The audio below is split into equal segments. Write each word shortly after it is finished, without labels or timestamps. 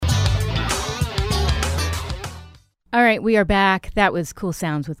All right, we are back. That was Cool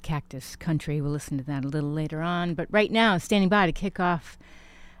Sounds with Cactus Country. We'll listen to that a little later on. But right now, standing by to kick off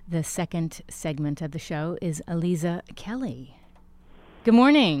the second segment of the show is Aliza Kelly. Good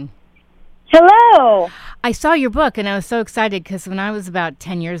morning. Hello. I saw your book, and I was so excited because when I was about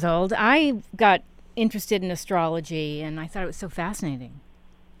 10 years old, I got interested in astrology, and I thought it was so fascinating.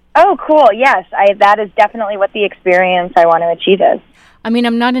 Oh, cool. Yes, that is definitely what the experience I want to achieve is. I mean,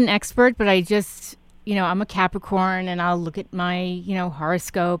 I'm not an expert, but I just... I'm a Capricorn, and I'll look at my,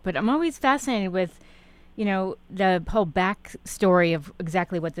 horoscope, but I'm always fascinated with, the whole backstory of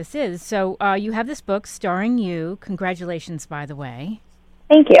exactly what this is. So you have this book starring you. Congratulations, by the way.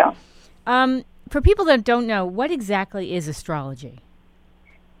 Thank you. For people that don't know, what exactly is astrology?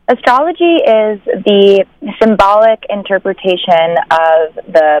 Astrology is the symbolic interpretation of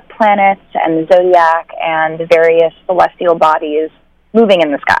the planets and the zodiac and the various celestial bodies moving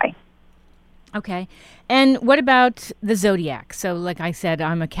in the sky. Okay. And what about the zodiac? So, like I said,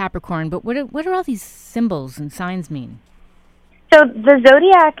 I'm a Capricorn, but what are all these symbols and signs mean? So the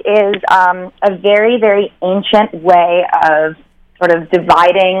zodiac is a very, very ancient way of sort of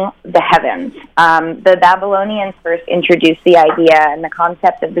dividing the heavens. The Babylonians first introduced the idea and the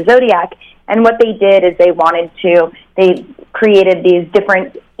concept of the zodiac, and what they did is they created these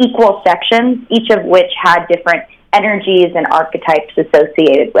different equal sections, each of which had different energies and archetypes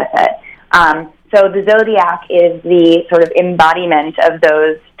associated with it. So the zodiac is the sort of embodiment of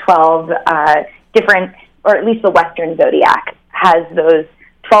those 12 different, or at least the Western zodiac has those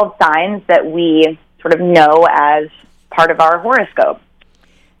 12 signs that we sort of know as part of our horoscope.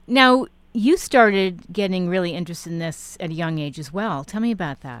 Now, you started getting really interested in this at a young age as well. Tell me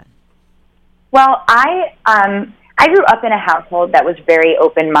about that. Well, I grew up in a household that was very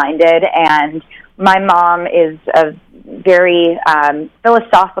open-minded, and my mom is a very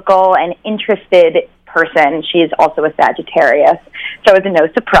philosophical and interested person. She's also a Sagittarius, so it's no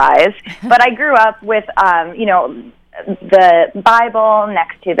surprise. But I grew up with, the Bible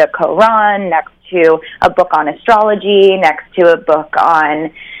next to the Quran, next to a book on astrology, next to a book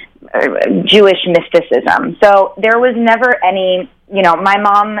on Jewish mysticism. So there was never any, my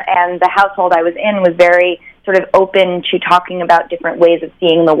mom and the household I was in was very sort of open to talking about different ways of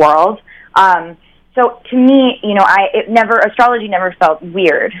seeing the world. So to me, astrology never felt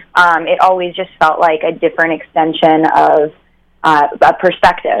weird. It always just felt like a different extension of a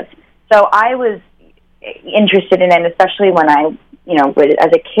perspective. So I was interested in it, especially when I,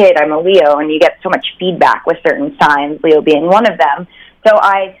 as a kid, I'm a Leo, and you get so much feedback with certain signs, Leo being one of them. So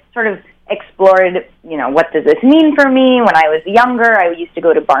I sort of explored, what does this mean for me? When I was younger, I used to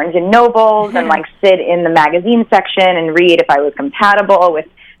go to Barnes and Nobles and sit in the magazine section and read if I was compatible with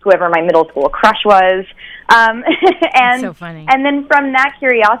whoever my middle school crush was. That's so funny. And then from that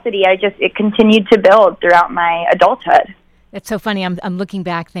curiosity, it continued to build throughout my adulthood. That's so funny. I'm looking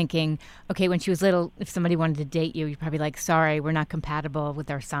back thinking, okay, when she was little, if somebody wanted to date you, you're probably like, sorry, we're not compatible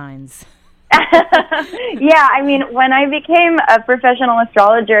with our signs. Yeah, I mean, when I became a professional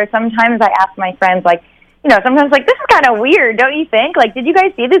astrologer, sometimes I ask my friends, sometimes this is kind of weird, don't you think? Did you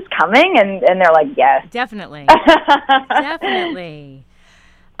guys see this coming? And they're like, yes. Definitely. Definitely.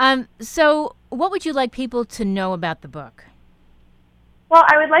 So what would you like people to know about the book? Well,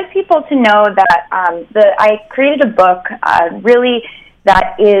 I would like people to know that I created a book really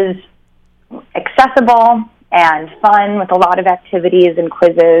that is accessible and fun with a lot of activities and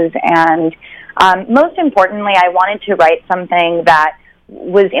quizzes. And most importantly, I wanted to write something that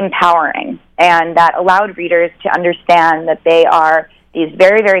was empowering and that allowed readers to understand that they are these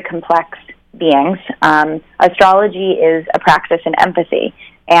very, very complex beings. Astrology is a practice in empathy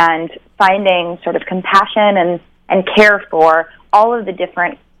and finding sort of compassion and care for all of the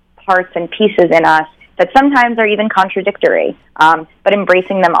different parts and pieces in us that sometimes are even contradictory, but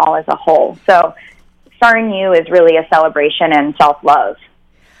embracing them all as a whole. So Starring You is really a celebration in self-love.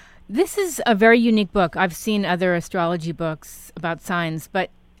 This is a very unique book. I've seen other astrology books about signs,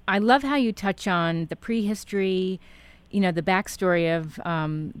 but I love how you touch on the prehistory, the backstory of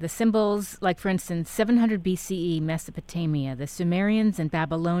the symbols. Like, for instance, 700 BCE, Mesopotamia, the Sumerians and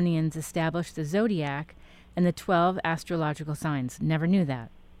Babylonians established the zodiac and the 12 astrological signs. Never knew that.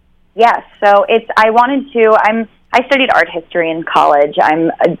 Yes, so I studied art history in college.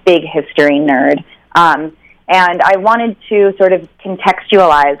 I'm a big history nerd. And I wanted to sort of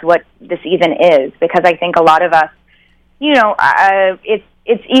contextualize what this even is, because I think a lot of us,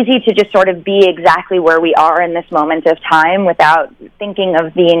 it's easy to just sort of be exactly where we are in this moment of time without thinking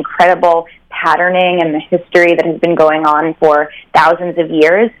of the incredible patterning and the history that has been going on for thousands of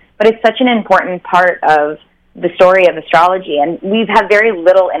years. But it's such an important part of the story of astrology, and we've had very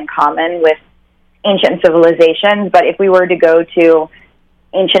little in common with ancient civilizations, but if we were to go to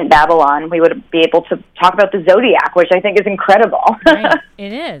ancient Babylon, we would be able to talk about the zodiac, which I think is incredible. Right.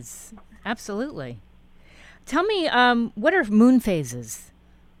 It is. Absolutely. Tell me, what are moon phases?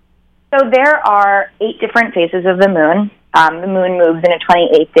 So there are 8 different phases of the moon. The moon moves in a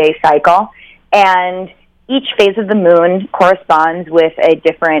 28-day cycle, and each phase of the moon corresponds with a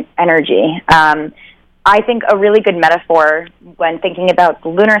different energy. I think a really good metaphor when thinking about the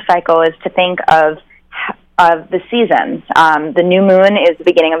lunar cycle is to think of the seasons. The new moon is the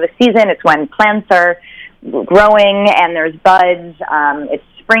beginning of the season. It's when plants are growing and there's buds. It's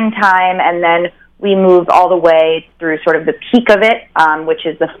springtime, and then we move all the way through sort of the peak of it, which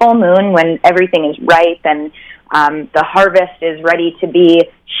is the full moon, when everything is ripe and the harvest is ready to be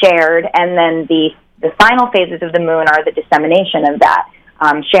shared. And then the final phases of the moon are the dissemination of that,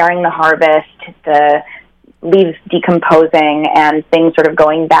 sharing the harvest, the leaves decomposing, and things sort of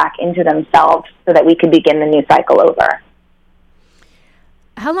going back into themselves so that we could begin the new cycle over.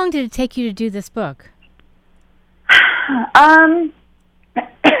 How long did it take you to do this book?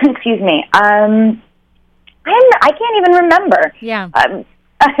 Excuse me. I can't even remember. Yeah.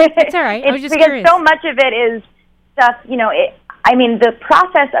 It's all right. I was just because curious. So much of it is stuff, the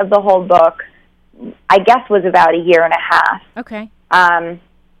process of the whole book, I guess, was about a year and a half. Okay.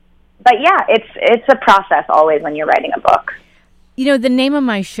 But yeah, it's a process always when you're writing a book. The name of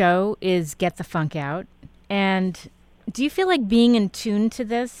my show is Get the Funk Out. And do you feel like being in tune to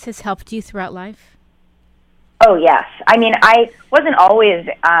this has helped you throughout life? Oh, yes. I mean, I wasn't always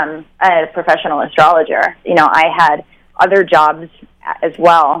a professional astrologer. I had other jobs as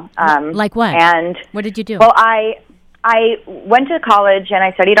well. Like what? And what did you do? Well, I went to college and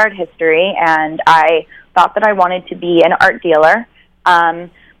I studied art history, and I thought that I wanted to be an art dealer.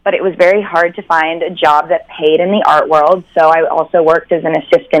 But it was very hard to find a job that paid in the art world. So I also worked as an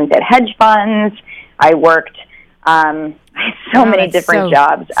assistant at hedge funds. I worked so many different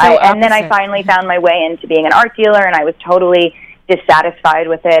jobs. And then I finally found my way into being an art dealer, and I was totally dissatisfied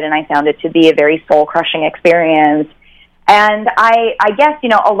with it, and I found it to be a very soul-crushing experience. And I guess,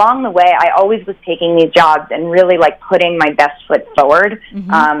 along the way, I always was taking these jobs and really, putting my best foot forward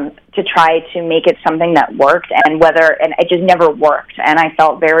to try to make it something that worked, and it just never worked. And I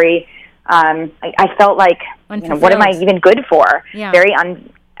felt very, I felt like, what am I even good for? Yeah.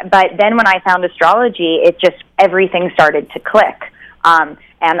 But then when I found astrology, everything started to click.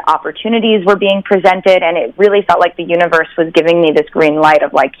 And opportunities were being presented, and it really felt like the universe was giving me this green light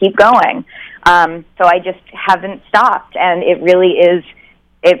of, keep going. So I just haven't stopped, and it really is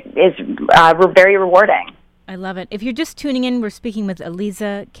very rewarding. I love it. If you're just tuning in, we're speaking with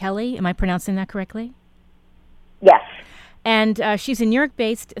Aliza Kelly. Am I pronouncing that correctly? Yes. And she's a New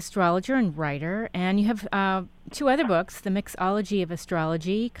York-based astrologer and writer, and you have 2 other books, The Mixology of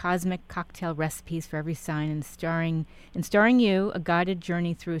Astrology, Cosmic Cocktail Recipes for Every Sign, and starring you, A Guided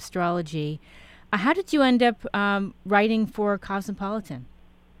Journey Through Astrology. How did you end up writing for Cosmopolitan?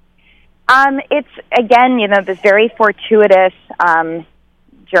 It's, again, this very fortuitous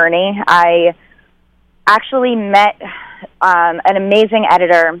journey. I actually met an amazing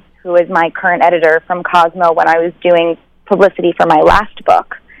editor who is my current editor from Cosmo when I was doing publicity for my last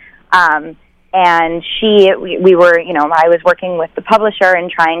book. And we were, I was working with the publisher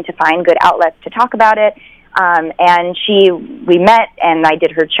and trying to find good outlets to talk about it. And we met, and I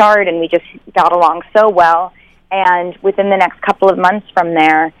did her chart, and we just got along so well. And within the next couple of months from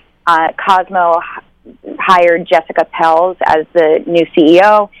there, Cosmo hired Jessica Pells as the new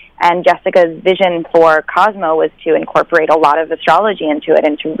CEO, and Jessica's vision for Cosmo was to incorporate a lot of astrology into it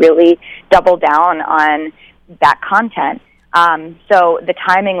and to really double down on that content. So the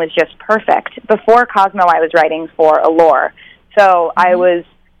timing was just perfect. Before Cosmo, I was writing for Allure. So I was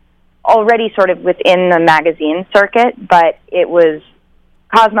already sort of within the magazine circuit, but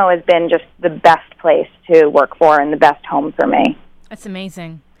Cosmo has been just the best place to work for and the best home for me. That's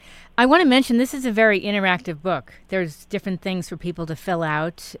amazing. I want to mention this is a very interactive book. There's different things for people to fill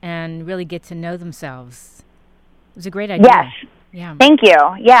out and really get to know themselves. It was a great idea. Yes. Yeah. Thank you.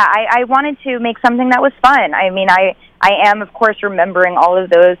 Yeah, I wanted to make something that was fun. I mean, I am, of course, remembering all of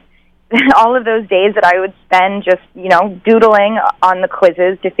those days that I would spend just, doodling on the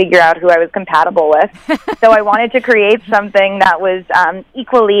quizzes to figure out who I was compatible with. So I wanted to create something that was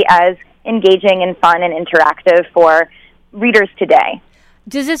equally as engaging and fun and interactive for readers today.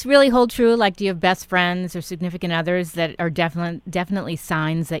 Does this really hold true? Do you have best friends or significant others that are definitely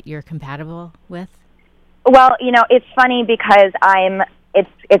signs that you're compatible with? Well, it's funny because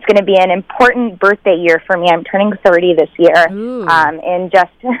it's going to be an important birthday year for me. I'm turning 30 this year, in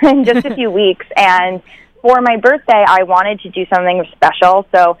just a few weeks. And for my birthday, I wanted to do something special.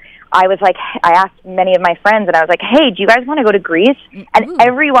 So I was like, I asked many of my friends, and I was like, hey, do you guys want to go to Greece? And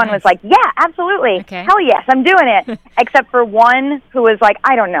everyone was like, yeah, absolutely. Okay. Hell yes, I'm doing it. Except for one who was like,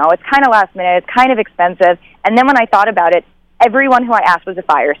 I don't know, it's kind of last minute, it's kind of expensive. And then when I thought about it, everyone who I asked was a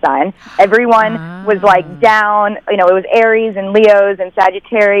fire sign. Everyone was like down, it was Aries and Leos and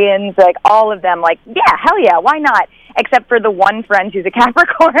Sagittarians, like all of them, like, yeah, hell yeah, why not? Except for the one friend who's a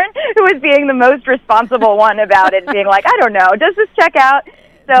Capricorn who was being the most responsible one about it, being like, I don't know, does this check out?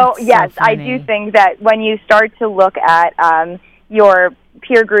 So, yes, I do think that when you start to look at your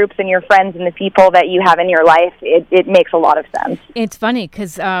peer groups and your friends and the people that you have in your life, it makes a lot of sense. It's funny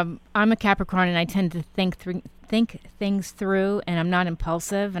because I'm a Capricorn, and I tend to think things through, and I'm not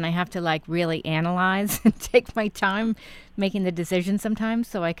impulsive, and I have to like really analyze and take my time making the decision sometimes,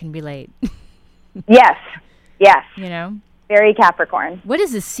 so I can relate. Yes. Very Capricorn. What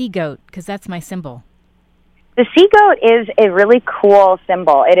is a sea goat? Because that's my symbol. The sea goat is a really cool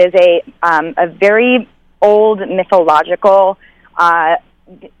symbol. It is a very old mythological,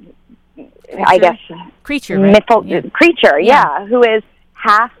 creature, right? Creature, who is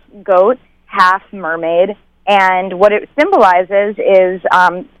half goat, half mermaid. And what it symbolizes is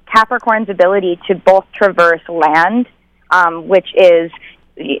Capricorn's ability to both traverse land, which is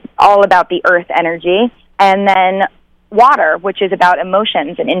all about the earth energy, and then water, which is about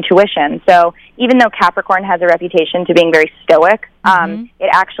emotions and intuition. So even though Capricorn has a reputation to being very stoic, it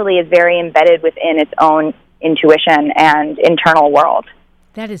actually is very embedded within its own intuition and internal world.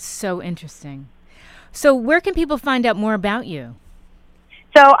 That is so interesting. So where can people find out more about you?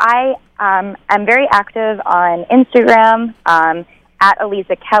 So I am very active on Instagram, at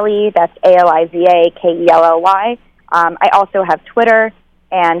Aliza Kelly. That's ALIZAKELLY. I also have Twitter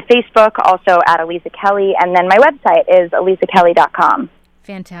and Facebook, also at Aliza Kelly. And then my website is alizakelly.com.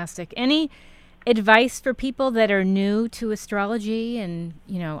 Fantastic. Any advice for people that are new to astrology and,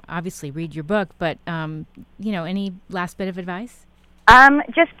 obviously read your book, but, any last bit of advice?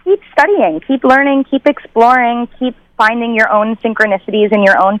 Just keep studying, keep learning, keep exploring, keep finding your own synchronicities and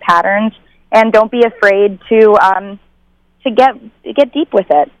your own patterns, and don't be afraid to get deep with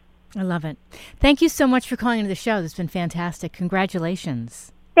it. I love it. Thank you so much for calling into the show. This has been fantastic.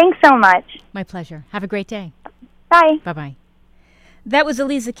 Congratulations. Thanks so much. My pleasure. Have a great day. Bye. Bye-bye. That was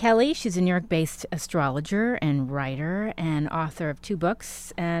Aliza Kelly. She's a New York-based astrologer and writer and author of 2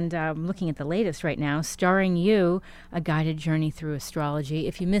 books. And I'm looking at the latest right now, Starring You, A Guided Journey Through Astrology.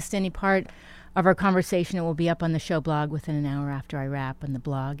 If you missed any part of our conversation, it will be up on the show blog within an hour after I wrap. And the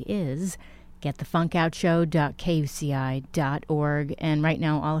blog is getthefunkoutshow.kuci.org. And right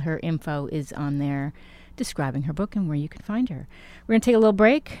now, all her info is on there describing her book and where you can find her. We're going to take a little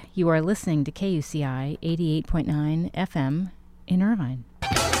break. You are listening to KUCI 88.9 FM in Irvine.